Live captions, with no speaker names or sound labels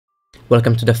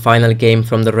Welcome to the final game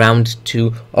from the round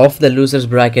 2 of the losers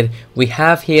bracket. We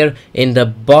have here in the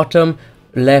bottom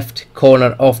left corner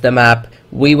of the map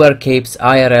We Capes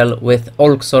IRL with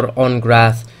Olxor on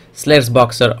Grath, Slayer's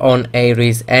Boxer on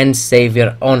Ares and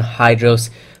Savior on Hydros,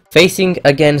 facing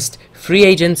against free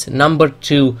agents number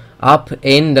 2 up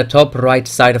in the top right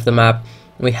side of the map.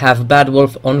 We have Bad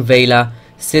Wolf on Vela,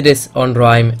 Sidis on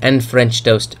Rhyme and French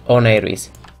Toast on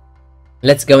Ares.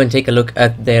 Let's go and take a look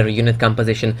at their unit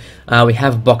composition. We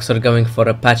have Boxer going for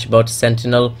a Patchbot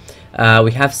Sentinel.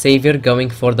 We have Savior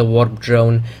going for the Warp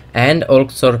Drone and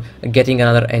Olxor getting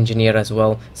another Engineer as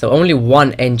well. So only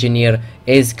one Engineer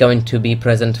is going to be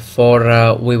present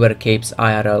for We Capes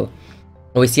IRL.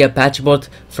 We see a Patchbot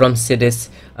from Sidis.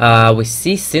 We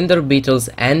see Cinder Beetles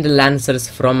and Lancers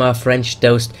from French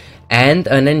Toast and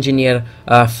an Engineer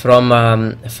from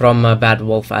Bad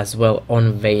Wolf as well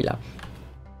on Vela.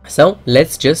 So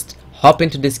let's just hop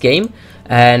into this game,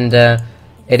 and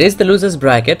it is the losers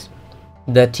bracket.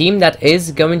 The team that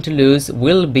is going to lose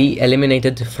will be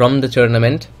eliminated from the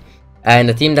tournament, and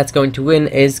the team that's going to win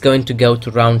is going to go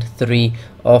to round 3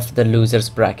 of the losers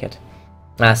bracket.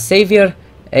 Savior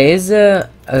is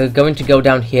going to go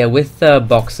down here with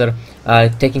Boxer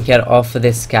taking care of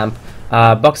this camp.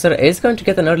 Boxer is going to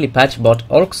get an early patch bot,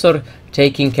 Olxor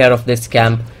taking care of this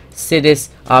camp, Sidis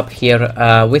up here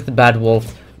with Bad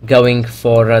Wolf going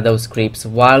for those creeps,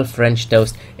 while French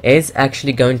Toast is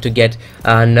actually going to get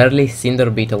an early Cinder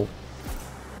Beetle.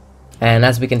 And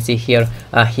as we can see here,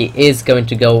 he is going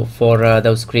to go for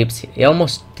those creeps. He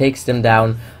almost takes them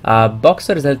down.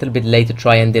 Boxer is a little bit late to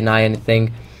try and deny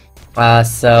anything.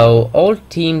 So all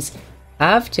teams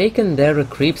have taken their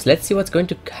creeps. Let's see what's going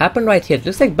to happen right here. It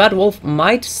looks like Bad Wolf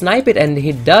might snipe it, and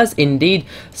he does indeed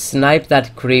snipe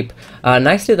that creep.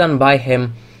 Nicely done by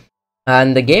him.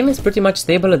 And the game is pretty much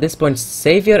stable at this point.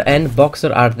 Savior and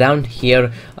Boxer are down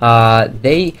here.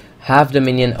 They have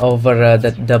dominion over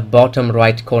the bottom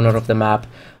right corner of the map.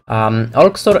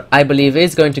 Olxor, I believe,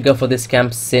 is going to go for this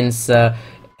camp since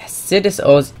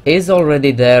Sidis is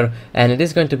already there, and it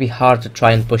is going to be hard to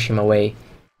try and push him away.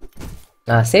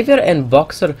 Savior and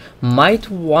Boxer might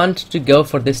want to go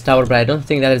for this tower, but I don't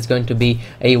think that is going to be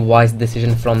a wise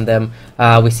decision from them.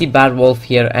 We see Bad Wolf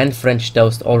here and French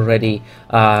Toast already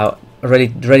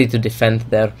ready to defend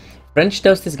there. French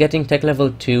Toast is getting tech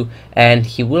level 2, and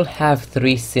he will have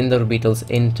 3 Cinder Beetles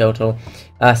in total.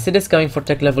 Sid is going for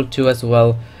tech level 2 as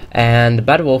well, and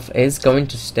Bad Wolf is going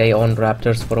to stay on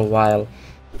Raptors for a while.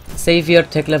 Savior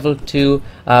tech level 2,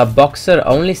 Boxer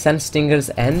only Sand Stingers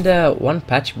and one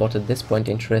patch bot at this point,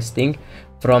 interesting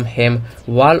from him,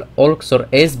 while Olxor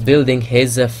is building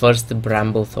his first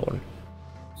Bramblethorn.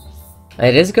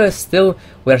 It is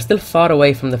we are still far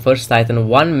away from the first Titan.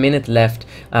 1 minute left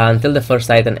until the first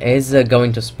Titan is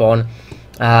going to spawn,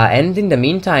 and in the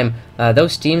meantime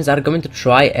those teams are going to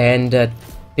try and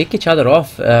pick each other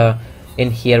off.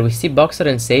 In here we see Boxer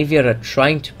and Savior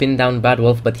trying to pin down Bad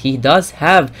Wolf, but he does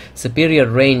have superior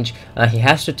range. He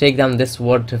has to take down this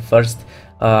ward first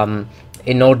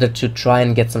in order to try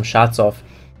and get some shots off.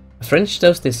 French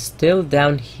Toast is still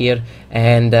down here,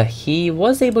 and he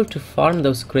was able to farm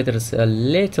those critters a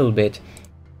little bit.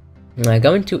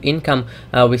 Going to income,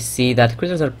 we see that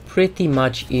critters are pretty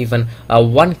much even.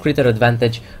 1 critter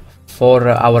advantage for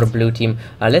our blue team.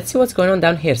 Let's see what's going on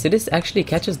down here. Sidis actually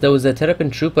catches those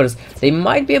Terrapin troopers. They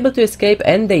might be able to escape,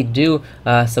 and they do.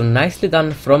 So nicely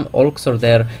done from Olxor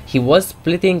there. He was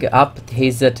splitting up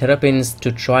his Terrapins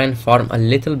to try and farm a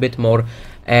little bit more,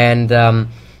 and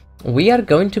we are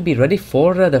going to be ready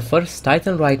for the first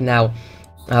Titan right now.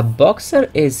 Boxer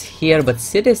is here, but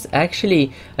Sidis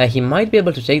actually he might be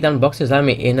able to take down Boxer's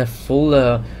army in a full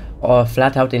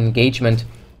flat out engagement.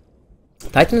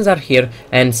 Titans are here,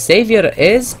 and Savior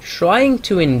is trying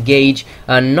to engage,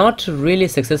 not really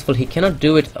successful. He cannot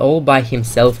do it all by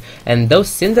himself, and those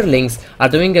Cinderlings are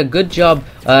doing a good job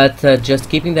at just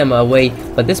keeping them away.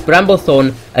 But this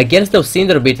Bramblethorn against those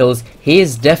Cinder Beetles, he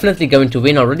is definitely going to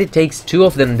win. Already takes 2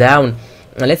 of them down.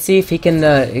 Let's see if he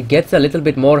can get a little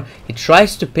bit more. He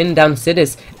tries to pin down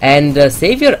Sidis, and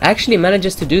Savior actually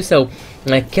manages to do so.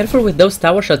 Careful with those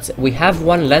tower shots. We have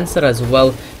 1 Lancer as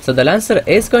well, so the Lancer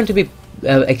is going to be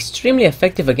extremely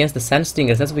effective against the Sand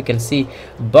Stingers. As we can see,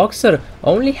 Boxer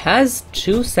only has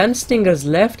 2 Sand Stingers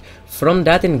left from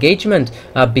that engagement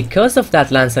because of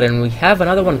that Lancer, and we have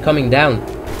another one coming down.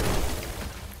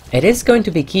 It is going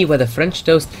to be key whether French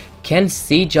Toast can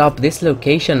siege up this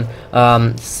location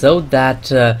so that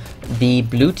the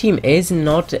blue team is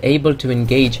not able to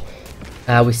engage.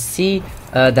 We see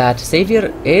that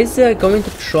Savior is going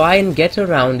to try and get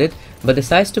around it. but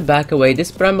decides to back away.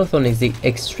 This Bramblethorn is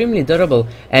extremely durable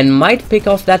and might pick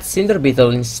off that Cinder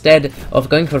Beetle instead of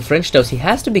going for French Toast. He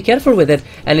has to be careful with it,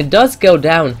 and it does go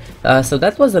down. So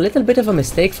that was a little bit of a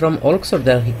mistake from Orksor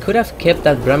there. He could have kept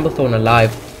that Bramblethorn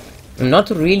alive. Not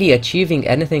really achieving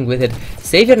anything with it.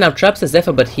 Savior now traps the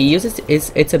Zephyr, but he uses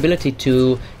its ability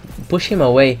to push him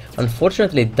away.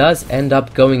 Unfortunately, it does end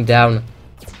up going down.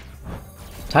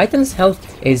 Titan's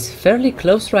health is fairly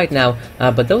close right now,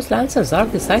 but those Lancers are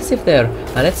decisive there.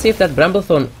 Let's see if that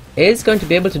Bramblethorn is going to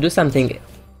be able to do something.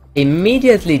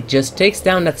 Immediately just takes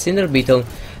down that Cinder Beetle,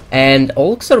 and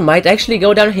Orksor might actually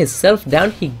go down himself.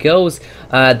 Down he goes.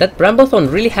 That Bramblethorn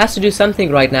really has to do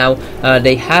something right now.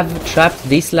 They have trapped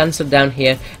this Lancer down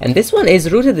here, and this one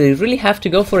is rooted. They really have to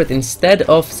go for it instead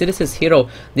of Sidus's hero.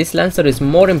 This Lancer is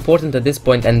more important at this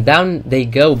point, and down they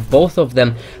go, both of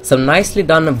them. So nicely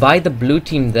done by the blue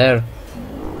team there.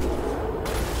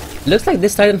 Looks like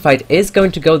this Titan fight is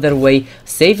going to go their way.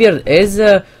 Savior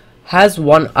has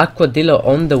one Aquadillo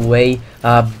on the way.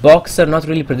 Boxer not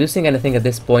really producing anything at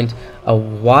this point,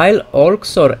 while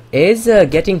Orksor is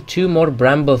getting 2 more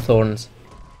Bramblethorns.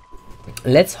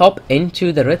 Let's hop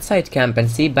into the red side camp and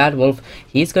see Bad Wolf.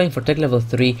 He's going for tech level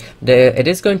 3. It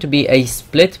is going to be a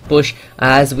split push,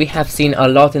 as we have seen a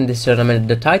lot in this tournament.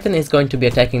 The Titan is going to be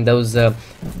attacking those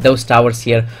towers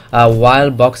here,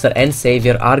 while Boxer and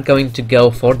Savior are going to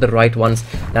go for the right ones.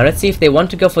 Now let's see if they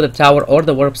want to go for the tower or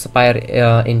the Warp Spire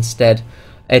instead.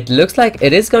 It looks like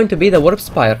it is going to be the Warp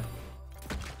Spire,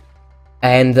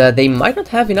 and they might not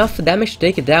have enough damage to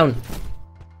take it down.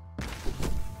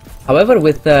 However,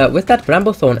 with that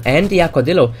Bramblethorn and the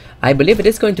Aquadillo, I believe it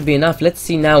is going to be enough. Let's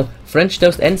see now. French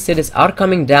Toast and Sidus are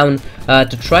coming down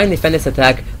to try and defend this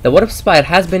attack. The Warp Spire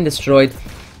has been destroyed,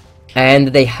 and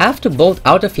they have to bolt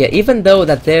out of here. Even though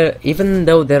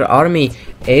their army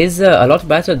is a lot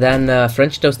better than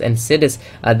French Toast and Sidus,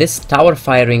 this tower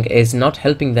firing is not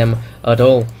helping them at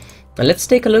all. Let's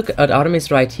take a look at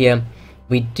armies right here.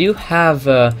 We do have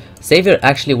Savior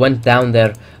actually went down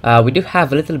there. We do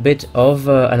have a little bit of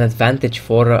an advantage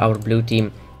for our blue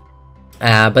team.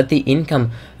 But the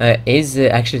income is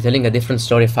actually telling a different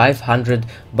story. 500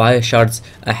 bioshards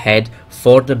ahead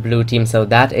for the blue team, so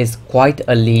that is quite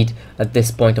a lead at this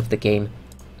point of the game.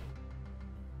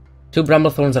 2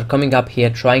 Bramblethorns are coming up here,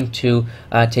 trying to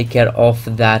take care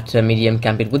of that medium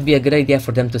camp. It would be a good idea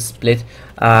for them to split.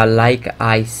 Like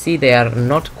I see, they are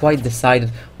not quite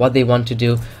decided what they want to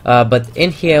do. But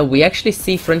in here, we actually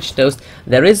see French Toast.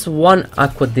 There is one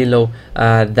Aquadillo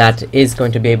that is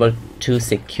going to be able to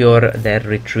secure their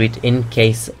retreat in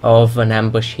case of an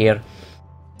ambush here.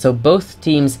 So both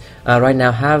teams right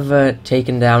now have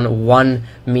taken down one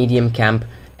medium camp,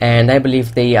 and I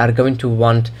believe they are going to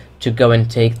want to go and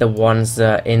take the ones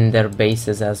in their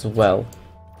bases as well.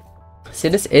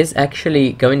 Sidus is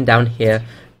actually going down here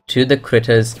to the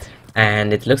critters,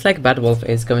 and it looks like Bad Wolf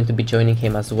is going to be joining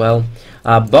him as well.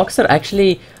 Boxer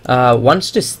actually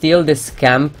wants to steal this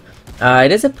camp.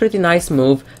 It is a pretty nice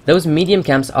move. Those medium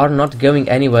camps are not going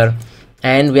anywhere.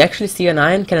 And we actually see an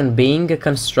iron cannon being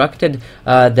constructed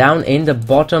down in the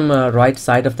bottom right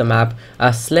side of the map.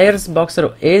 Slayer's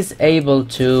Boxer is able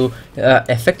to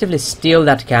effectively steal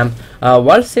that camp,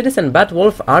 while Sidus and Bat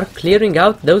Wolf are clearing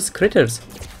out those critters.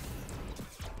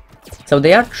 So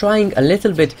they are trying a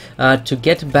little bit to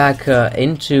get back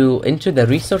into the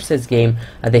resources game.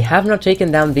 They have not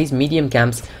taken down these medium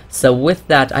camps, so with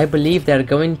that I believe they're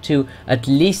going to at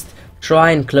least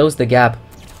try and close the gap.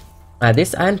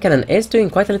 This iron cannon is doing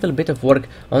quite a little bit of work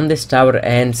on this tower,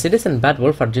 and Sidus and Bad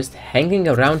Wolf are just hanging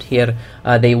around here.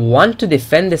 They want to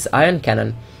defend this iron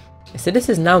cannon. Sidus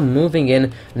is now moving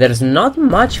in. There's not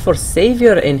much for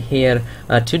Savior in here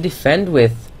to defend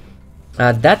with.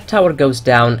 That tower goes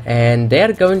down, and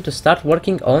they're going to start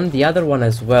working on the other one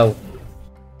as well.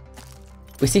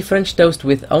 We see French Toast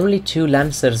with only 2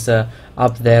 Lancers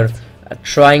up there,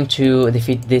 trying to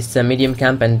defeat this medium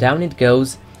camp, and down it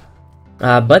goes.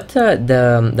 But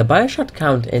the Bioshot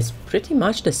count is pretty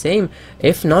much the same,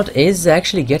 if not is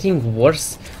actually getting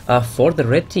worse for the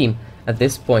red team at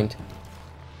this point.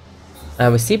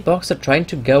 We see Boxer trying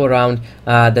to go around.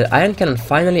 The iron cannon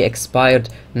finally expired,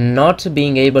 not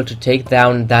being able to take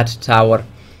down that tower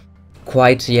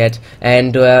quite yet.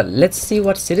 And let's see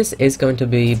what Sidus is going to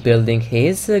be building. He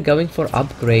is going for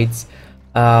upgrades.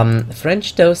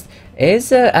 French Toast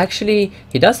is actually,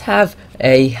 he does have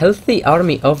a healthy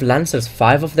army of Lancers,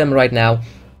 5 of them right now,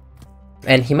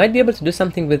 and he might be able to do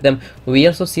something with them. We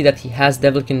also see that he has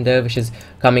Devilkin Dervishes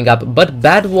coming up, but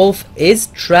Bad Wolf is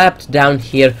trapped down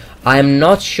here. I am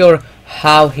not sure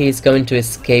how he's going to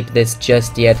escape this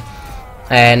just yet,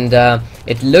 and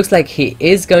it looks like he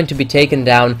is going to be taken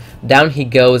down. Down he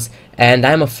goes, and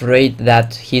I'm afraid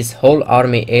that his whole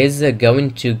army is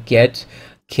going to get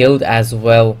killed as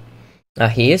well.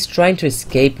 He is trying to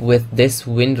escape with this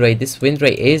wind ray. This wind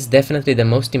ray is definitely the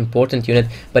most important unit,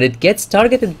 but it gets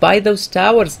targeted by those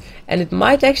towers, and it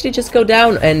might actually just go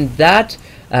down, and that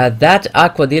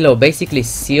Aquadillo basically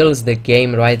seals the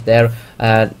game right there,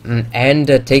 and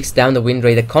takes down the wind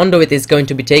ray. The conduit is going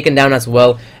to be taken down as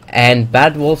well, and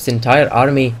Bad Wolf's entire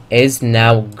army is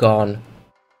now gone.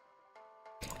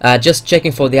 Just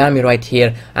checking for the army right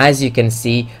here, as you can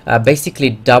see, basically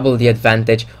double the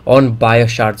advantage on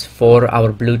bioshards for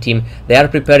our blue team. They are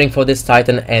preparing for this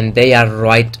Titan, and they are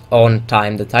right on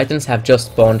time. The Titans have just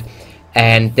spawned,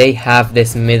 and they have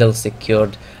this middle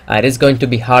secured. It is going to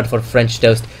be hard for French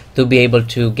Toast to be able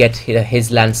to get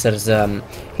his lancers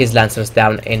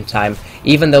down in time.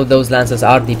 Even though those lancers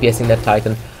are DPSing the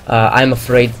Titan, I'm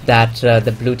afraid that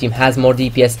the blue team has more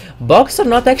DPS. Boxer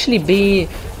not actually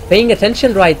paying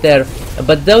attention right there,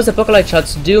 but those Apocalypse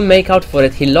shots do make out for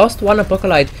it. He lost one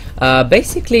Apocalypse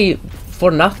basically for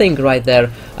nothing right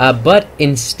there, but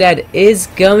instead is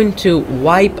going to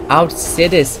wipe out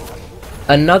Sidis.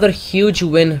 Another huge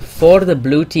win for the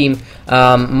blue team.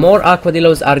 More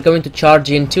Aquadillos are going to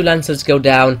charge in, 2 Lancers go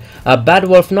down. Bad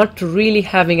Wolf not really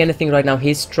having anything right now.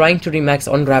 He's trying to remax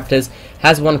on Raptors,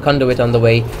 has 1 Conduit on the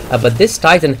way, but this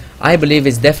Titan, I believe,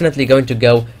 is definitely going to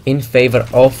go in favor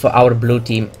of our blue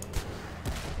team.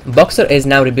 Boxer is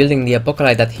now rebuilding the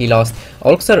Apocalypse that he lost.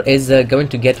 Ulxor is going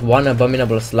to get 1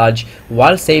 Abominable Sludge,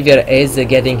 while Savior is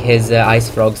getting his Ice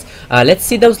Frogs. Let's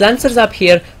see those Lancers up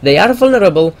here. They are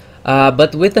vulnerable,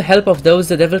 but with the help of those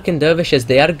Devilkin Dervishes,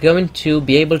 they are going to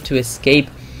be able to escape.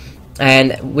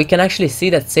 And we can actually see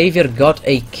that Savior got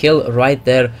a kill right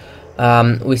there.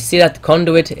 We see that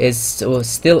Conduit is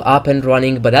still up and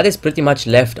running, but that is pretty much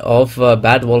left of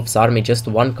Bad Wolf's army. Just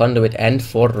 1 Conduit and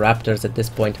 4 Raptors at this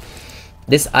point.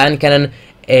 This Iron Cannon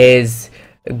is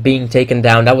being taken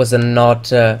down. That was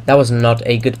not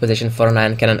a good position for an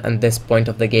Iron Cannon at this point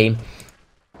of the game.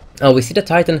 We see the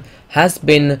Titan has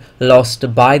been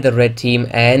lost by the red team,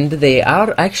 and they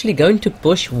are actually going to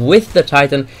push with the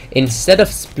Titan instead of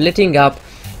splitting up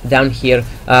down here.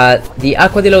 The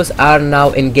Aquadillos are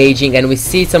now engaging, and we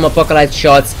see some Apocalypse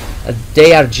shots.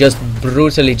 They are just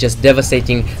brutally just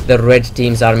devastating the red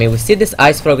team's army. We see this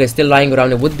Ice Frog is still lying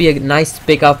around. It would be a nice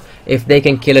pickup if they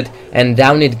can kill it, and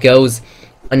down it goes.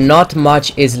 Not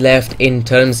much is left in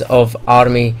terms of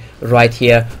army right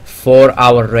here for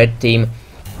our red team,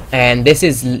 and this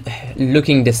is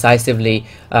looking decisively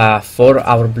for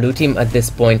our blue team at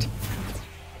this point.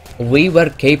 We were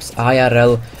Capes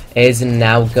IRL is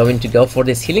now going to go for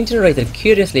this healing generator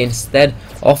curiously instead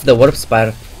of the warp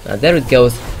spire. There it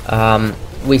goes.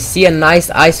 We see a nice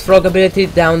Ice Frog ability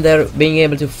down there, being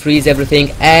able to freeze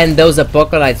everything, and those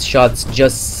Apocalypse shots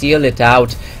just seal it out.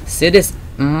 Sidis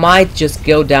might just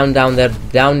go down there.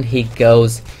 Down he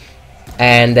goes,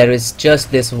 and there is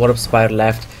just this warp spire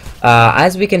left.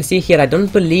 As we can see here, I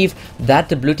don't believe that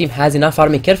the blue team has enough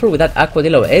army. Careful with that.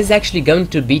 Aquadillo is actually going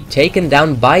to be taken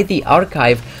down by the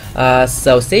Archive.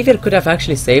 So Savior could have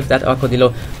actually saved that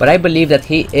Aquadillo, but I believe that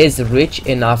he is rich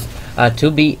enough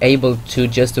to be able to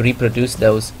just reproduce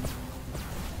those.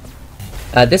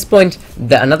 At this point,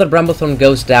 another Bramblethorn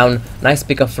goes down. Nice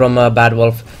pickup from Bad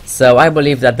Wolf. So I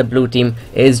believe that the blue team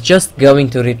is just going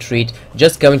to retreat,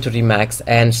 just going to remax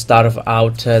and starve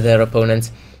out their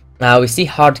opponents. We see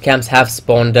hard camps have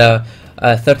spawned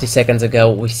 30 seconds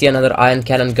ago. We see another Iron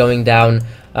Cannon going down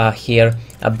here.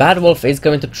 Bad Wolf is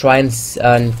going to try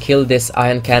and kill this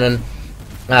Iron Cannon.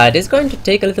 It is going to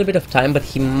take a little bit of time, but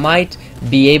he might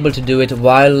be able to do it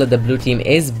while the blue team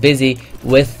is busy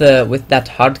with that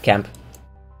hard camp.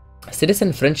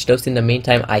 Citizen French Toast in the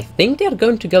meantime, I think they are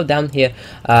going to go down here.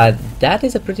 That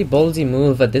is a pretty ballsy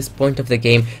move at this point of the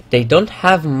game. They don't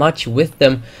have much with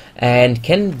them and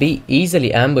can be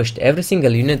easily ambushed. Every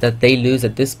single unit that they lose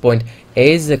at this point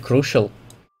is crucial.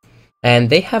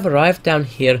 And they have arrived down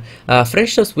here.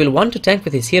 French Toast will want to tank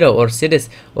with his hero or Sidis.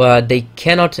 They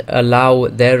cannot allow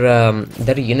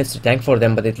their units to tank for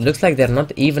them, but it looks like they're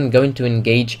not even going to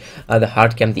engage the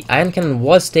hard camp. The Iron Cannon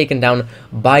was taken down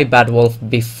by Bad Wolf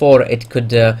before it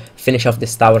could finish off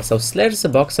this tower. So Slayer's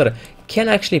Boxer can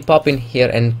actually pop in here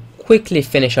and quickly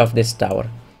finish off this tower.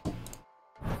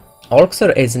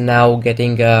 Ulxor is now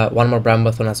getting one more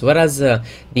Bramblethorn as well as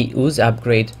the Ooze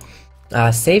upgrade.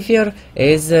 Savior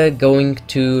is going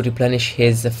to replenish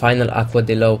his final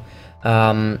Aquadillo.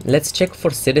 Let's check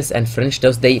for Sidis and French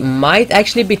Toast. They might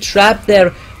actually be trapped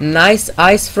there. Nice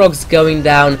Ice Frogs going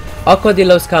down.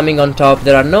 Aquadillos coming on top.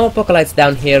 There are no Apocalypse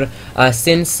down here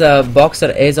since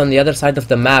Boxer is on the other side of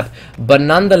the map. But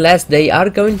nonetheless, they are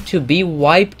going to be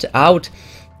wiped out.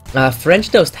 French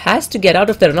Toast has to get out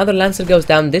of there. Another Lancer goes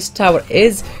down. This tower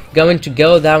is going to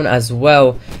go down as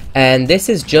well, and this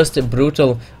is just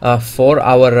brutal for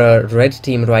our red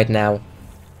team right now.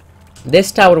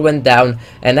 This tower went down,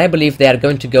 and I believe they are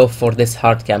going to go for this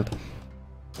hard camp.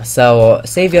 So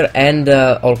Savior and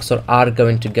Olxor are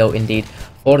going to go indeed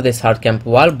for this hard camp,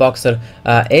 while Boxer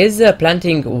is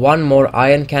planting one more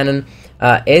iron cannon.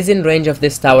 Is in range of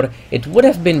this tower. It would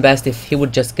have been best if he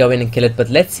would just go in and kill it, but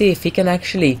let's see if he can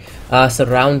actually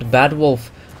surround Bad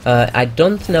Wolf. I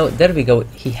don't know. There we go.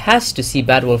 He has to see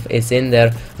Bad Wolf is in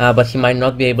there, but he might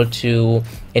not be able to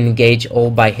engage all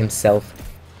by himself.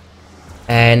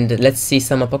 And let's see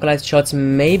some Apocalypse shots.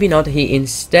 Maybe not. He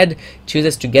instead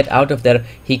chooses to get out of there.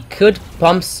 He could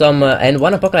pump some, and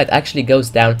one Apocalypse actually goes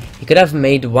down. He could have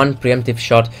made one preemptive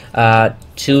shot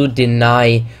to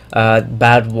deny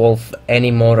Bad Wolf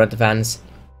any more advance.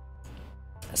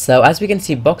 So as we can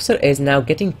see, Boxer is now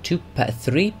getting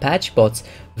 3 patch bots.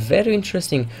 Very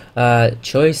interesting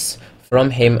choice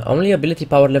from him. Only ability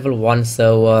power level 1,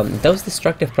 so those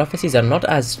destructive prophecies are not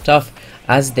as tough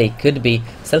as they could be.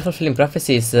 Self-fulfilling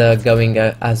prophecies going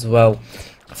as well.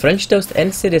 French Toast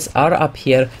and Sidis are up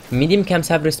here. Medium camps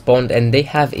have respawned, and they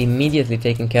have immediately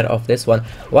taken care of this one,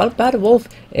 while Bad Wolf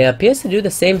appears to do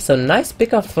the same. So nice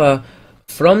pickup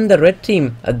from the red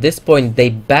team at this point. They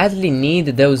badly need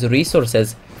those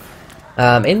resources.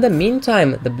 In the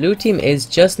meantime, the blue team is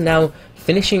just now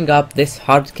finishing up this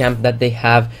hard camp that they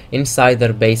have inside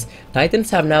their base. Titans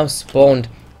have now spawned,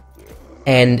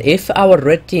 and if our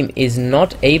red team is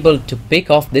not able to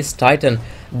pick off this Titan,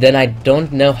 then I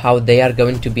don't know how they are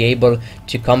going to be able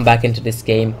to come back into this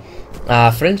game.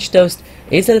 French Toast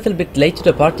is a little bit late to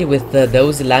the party with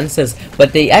those Lancers,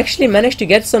 but they actually managed to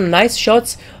get some nice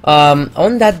shots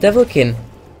on that Devilkin.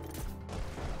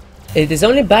 It is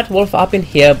only Bad Wolf up in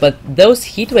here, but those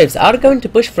heat waves are going to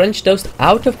push French Toast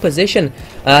out of position,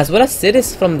 as well as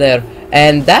Sidis from there,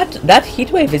 and that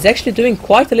heat wave is actually doing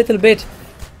quite a little bit.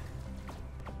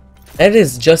 There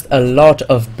is just a lot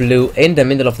of blue in the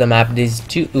middle of the map. These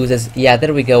 2 oozes, yeah,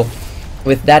 there we go.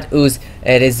 With that ooze,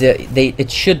 it is it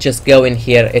should just go in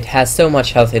here. It has so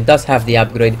much health. It does have the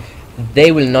upgrade.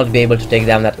 They will not be able to take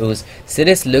down that ooze.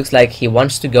 Sidis looks like he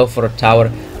wants to go for a tower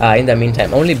in the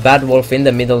meantime. Only Bad Wolf in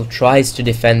the middle tries to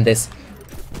defend this,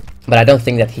 but I don't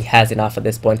think that he has enough at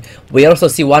this point. We also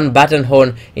see one Baton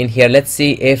Horn in here. Let's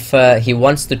see if he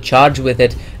wants to charge with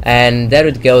it, and there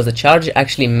it goes. The charge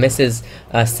actually misses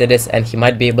Sidis, and he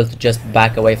might be able to just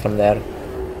back away from there.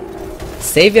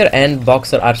 Savior and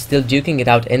Boxer are still duking it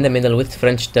out in the middle with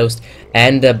French Toast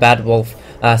and Bad Wolf.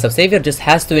 So Savior just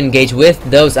has to engage with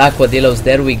those Aquadillos.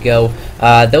 There we go.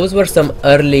 Those were some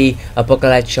early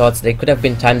Apocalypse shots. They could have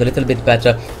been timed a little bit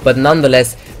better, but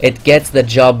nonetheless, it gets the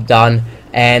job done.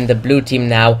 And the blue team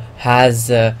now has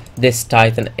this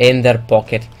Titan in their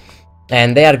pocket,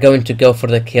 and they are going to go for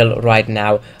the kill right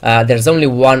now. There's only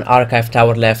one Archive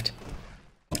Tower left,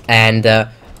 and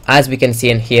as we can see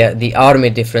in here, the army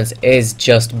difference is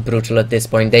just brutal at this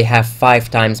point. They have 5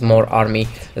 times more army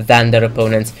than their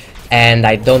opponents, and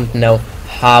I don't know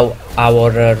how our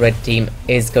red team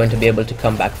is going to be able to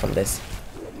come back from this.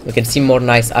 We can see more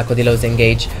nice Aquadillos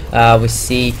engage. We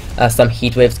see some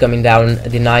heat waves coming down,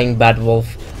 denying Bad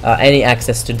Wolf any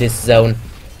access to this zone.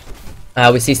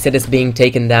 We see Sidis being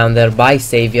taken down there by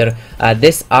Savior.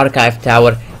 This Archive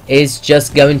Tower is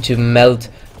just going to melt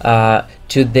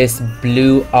to this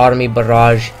blue army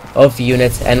barrage of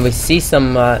units, and we see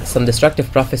some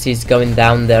destructive prophecies going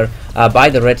down there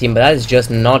by the red team, but that is just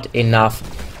not enough.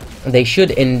 They should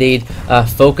indeed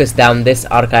focus down this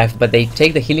Archive, but they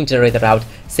take the healing generator out.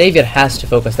 Savior has to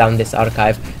focus down this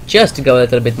Archive just to go a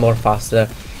little bit more faster.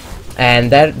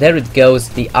 And there it goes.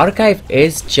 The Archive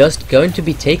is just going to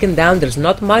be taken down. There's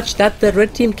not much that the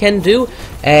red team can do,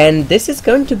 and this is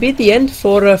going to be the end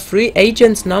for Free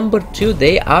Agents number 2.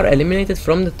 They are eliminated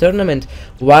from the tournament,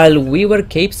 while We Were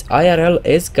Capes IRL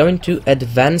is going to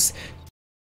advance